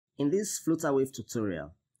In this Flutterwave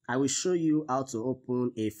tutorial, I will show you how to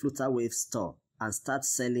open a Flutterwave store and start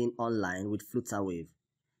selling online with Flutterwave.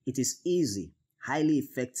 It is easy, highly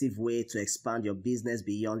effective way to expand your business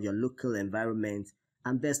beyond your local environment,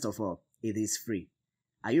 and best of all, it is free.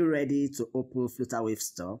 Are you ready to open Flutterwave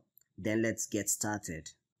store? Then let's get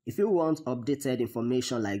started. If you want updated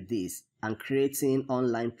information like this and creating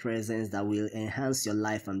online presence that will enhance your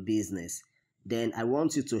life and business, then I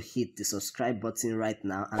want you to hit the subscribe button right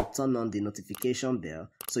now and turn on the notification bell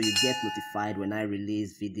so you get notified when I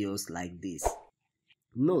release videos like this.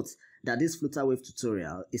 Note that this Flutterwave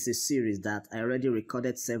tutorial is a series that I already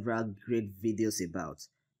recorded several great videos about.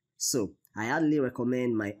 So I highly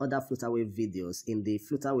recommend my other Flutterwave videos in the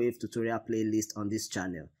Flutterwave tutorial playlist on this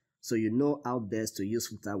channel, so you know how best to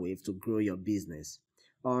use Flutterwave to grow your business.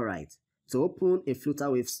 Alright, to open a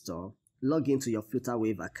Flutterwave store, log into your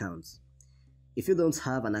Flutterwave account. If you don't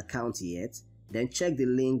have an account yet, then check the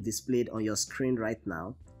link displayed on your screen right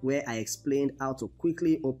now where I explained how to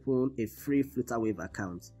quickly open a free Flutterwave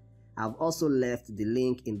account. I've also left the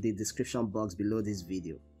link in the description box below this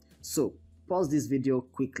video. So pause this video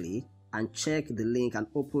quickly and check the link and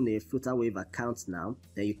open a Flutterwave account now,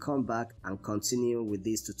 then you come back and continue with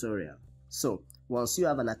this tutorial. So once you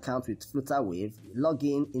have an account with Flutterwave, log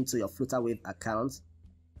in into your Flutterwave account.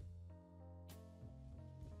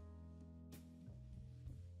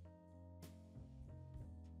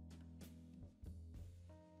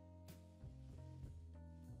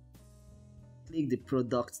 Click the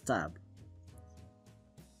product tab.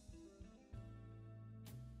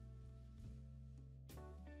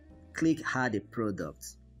 Click add a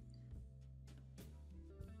product.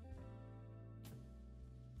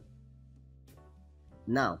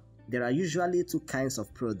 Now, there are usually two kinds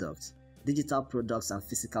of products, digital products and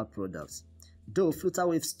physical products. Though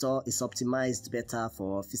Flutterwave store is optimized better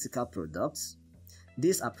for physical products,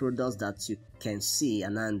 these are products that you can see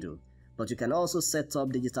and handle. But you can also set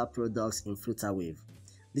up digital products in Flutterwave.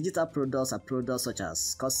 Digital products are products such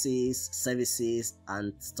as courses, services,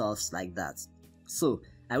 and stuff like that. So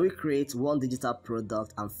I will create one digital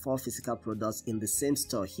product and 4 physical products in the same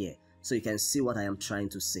store here, so you can see what I am trying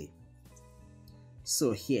to say.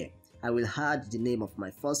 So here, I will add the name of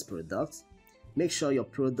my first product. Make sure your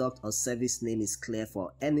product or service name is clear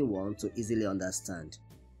for anyone to easily understand.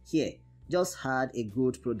 Here, just add a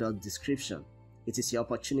good product description. It is your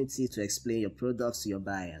opportunity to explain your products to your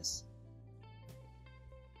buyers.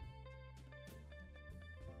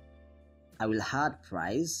 I will add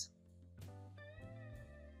price.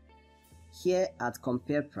 Here at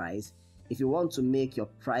compare price, if you want to make your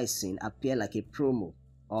pricing appear like a promo,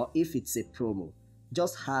 or if it's a promo,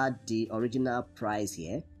 just add the original price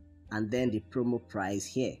here and then the promo price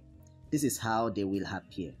here. This is how they will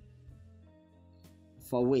appear.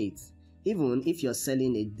 For weight, even if you're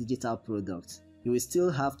selling a digital product, you will still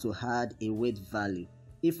have to add a weight value.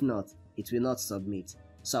 If not, it will not submit.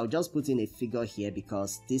 So I'll just put in a figure here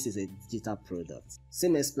because this is a digital product.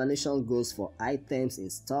 Same explanation goes for items in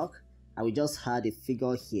stock. I will just add a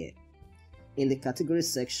figure here. In the category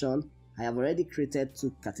section, I have already created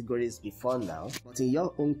 2 categories before now, but in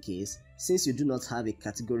your own case, since you do not have a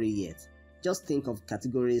category yet, just think of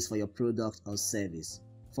categories for your product or service.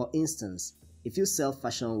 For instance, if you sell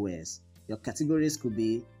fashion wares, your categories could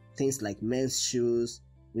be things like men's shoes,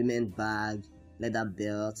 women's bag, leather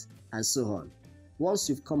belt, and so on. Once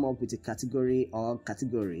you've come up with a category or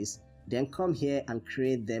categories, then come here and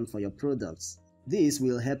create them for your products. This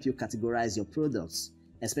will help you categorize your products,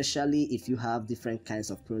 especially if you have different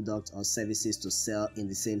kinds of products or services to sell in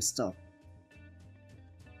the same store.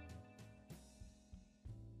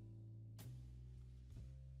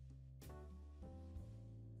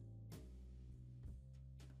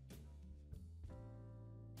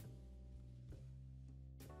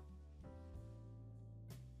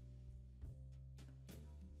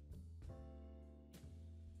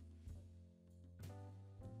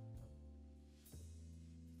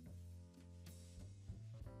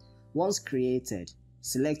 Once created,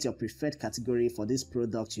 select your preferred category for this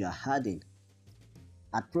product you are adding.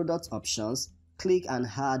 At Product Options, click and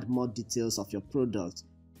add more details of your product.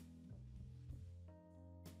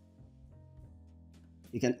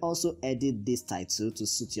 You can also edit this title to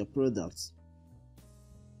suit your product.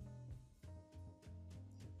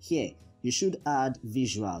 Here, you should add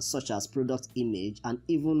visuals such as product image and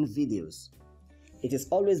even videos. It is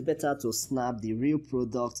always better to snap the real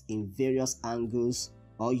product in various angles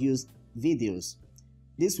or use videos.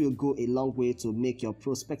 This will go a long way to make your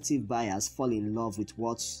prospective buyers fall in love with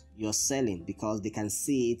what you're selling because they can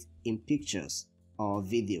see it in pictures or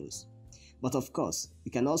videos. But of course,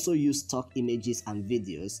 you can also use stock images and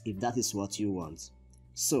videos if that is what you want.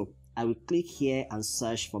 So I will click here and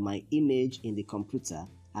search for my image in the computer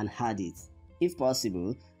and add it. If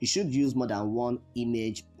possible, you should use more than one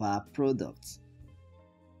image per product.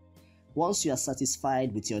 Once you are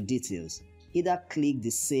satisfied with your details, either click the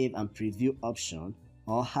Save and Preview option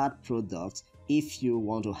or Add Product if you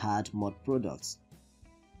want to add more products.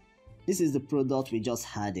 This is the product we just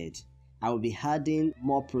added. I will be adding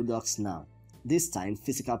more products now, this time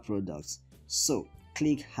physical products. So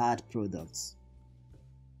click Add Products.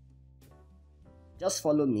 Just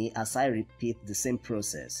follow me as I repeat the same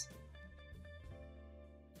process.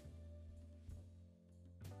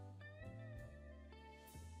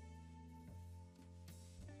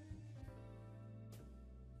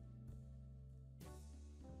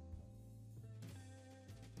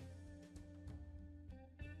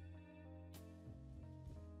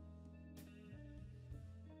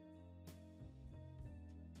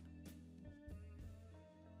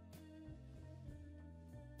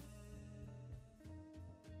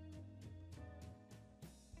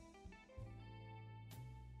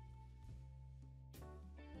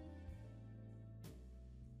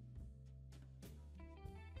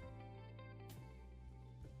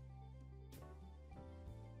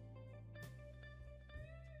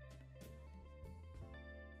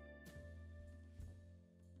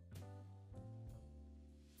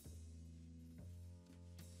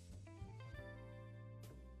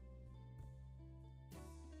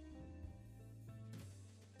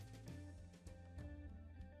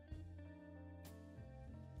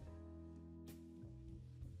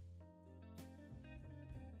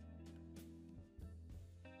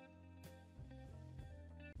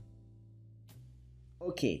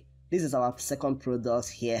 Okay, this is our second product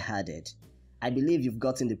here added. I believe you've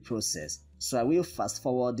gotten the process, so I will fast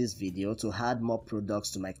forward this video to add more products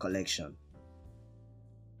to my collection.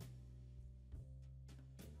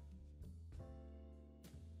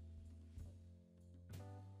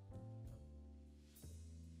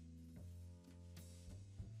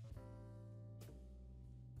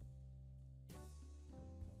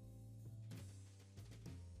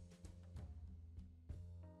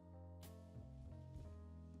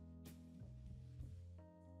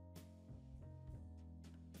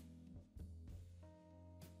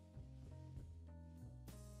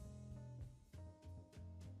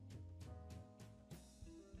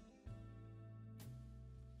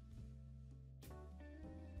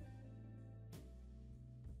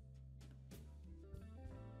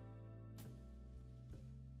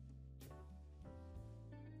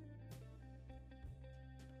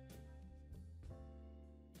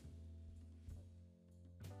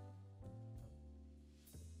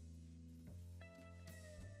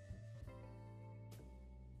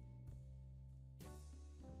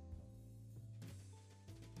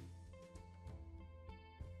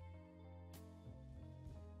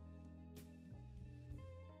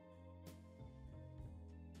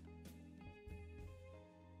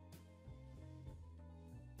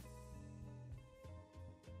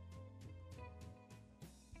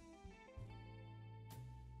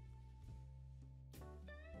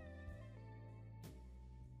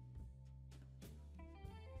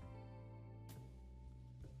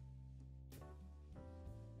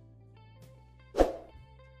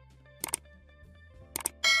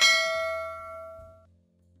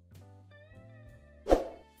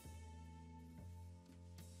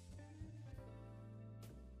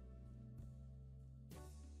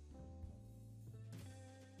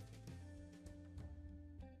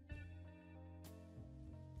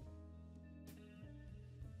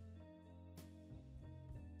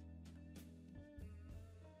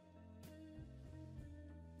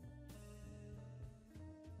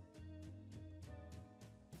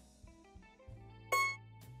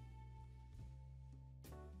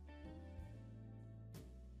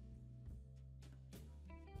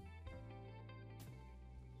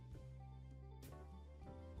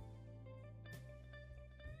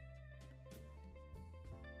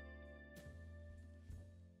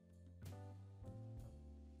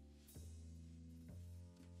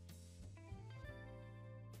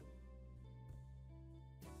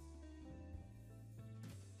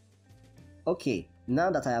 Okay, now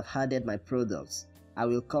that I have added my products, I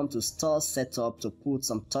will come to Store Setup to put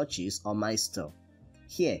some touches on my store.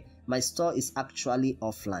 Here, my store is actually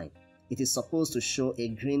offline. It is supposed to show a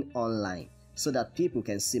green online so that people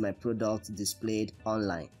can see my product displayed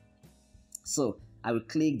online. So, I will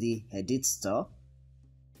click the Edit Store,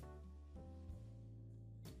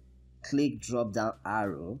 click drop down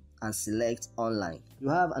arrow and select Online. You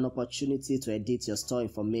have an opportunity to edit your store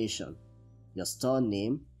information, your store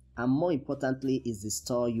name, and more importantly is the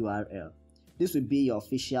store URL. This will be your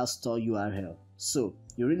official store URL. So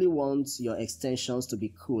You really want your extensions to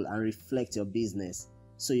be cool and reflect your business,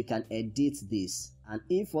 so you can edit this. And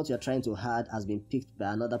if what you're trying to add has been picked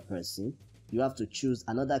by another person, you have to choose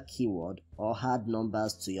another keyword or add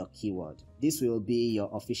numbers to your keyword. This will be your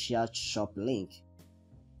official shop link.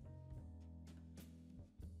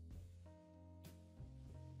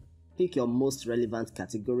 Pick your most relevant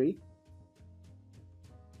category.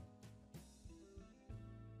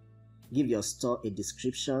 Give your store a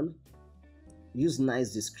description. Use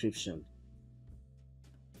nice description.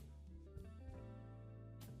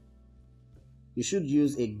 You should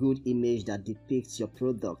use a good image that depicts your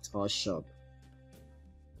product or shop.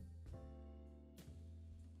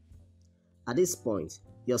 At this point,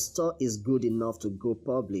 your store is good enough to go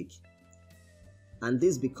public, and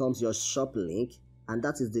this becomes your shop link, and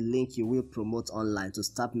that is the link you will promote online to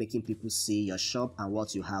start making people see your shop and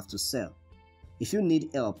what you have to sell. If you need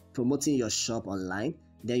help promoting your shop online,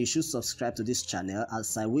 then you should subscribe to this channel,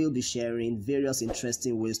 as I will be sharing various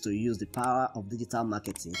interesting ways to use the power of digital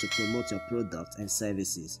marketing to promote your products and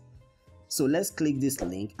services. So let's click this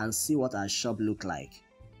link and see what our shop looks like.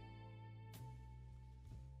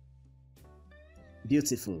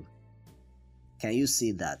 Beautiful. Can you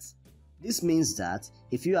see that? This means that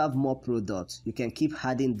if you have more products, you can keep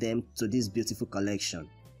adding them to this beautiful collection.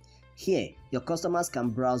 Here, your customers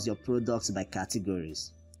can browse your products by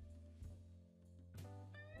categories.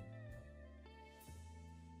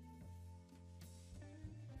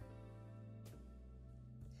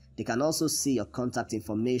 They can also see your contact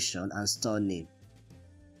information and store name.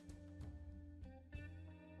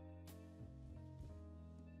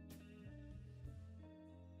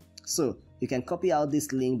 So, you can copy out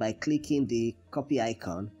this link by clicking the copy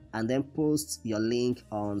icon and then post your link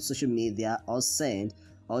on social media or send,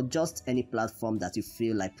 or just any platform that you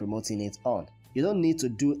feel like promoting it on. You don't need to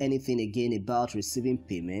do anything again about receiving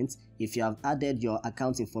payment if you have added your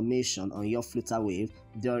account information on your Flutterwave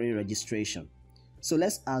during registration. So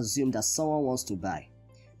let's assume that someone wants to buy.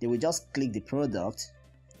 They will just click the product,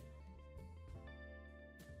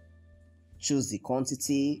 choose the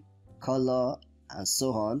quantity, color, and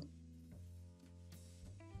so on,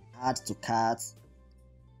 add to cart,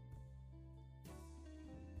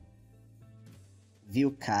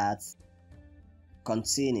 view cart,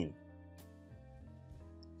 continue.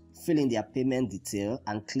 Fill in their payment detail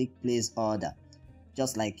and click place order,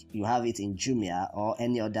 just like you have it in Jumia or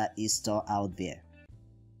any other e-store out there.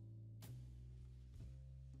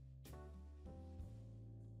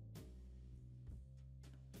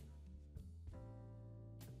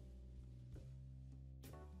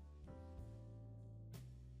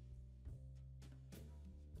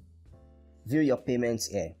 View your payments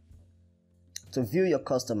here. To view your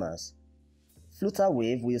customers,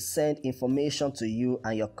 Flutterwave will send information to you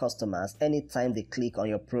and your customers anytime they click on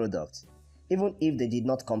your product. Even if they did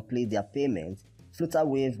not complete their payment,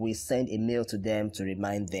 Flutterwave will send a mail to them to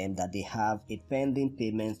remind them that they have a pending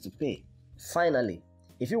payment to pay. Finally,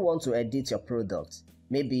 if you want to edit your product,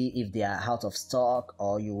 maybe if they are out of stock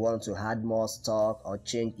or you want to add more stock or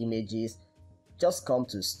change images, just come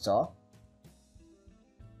to Store,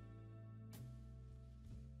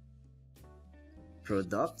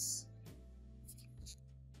 Products,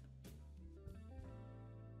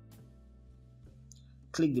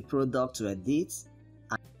 click the product to edit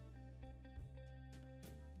and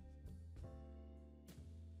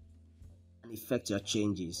effect your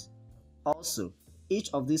changes. Also, each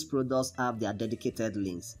of these products have their dedicated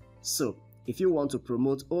links. So, if you want to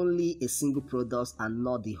promote only a single product and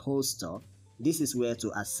not the whole store, this is where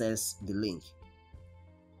to access the link.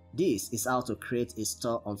 This is how to create a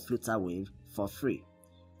store on Flutterwave for free.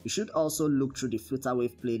 You should also look through the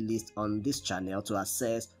Flutterwave playlist on this channel to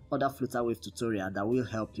access other Flutterwave tutorials that will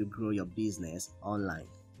help you grow your business online.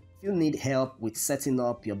 If you need help with setting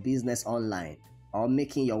up your business online or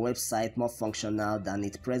making your website more functional than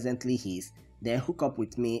it presently is, then hook up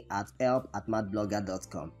with me at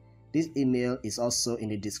help@madblogger.com. This email is also in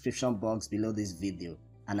the description box below this video,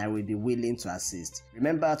 and I will be willing to assist.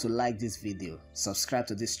 Remember to like this video, subscribe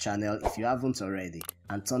to this channel if you haven't already,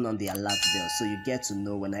 and turn on the alert bell so you get to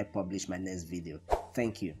know when I publish my next video.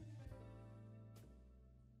 Thank you.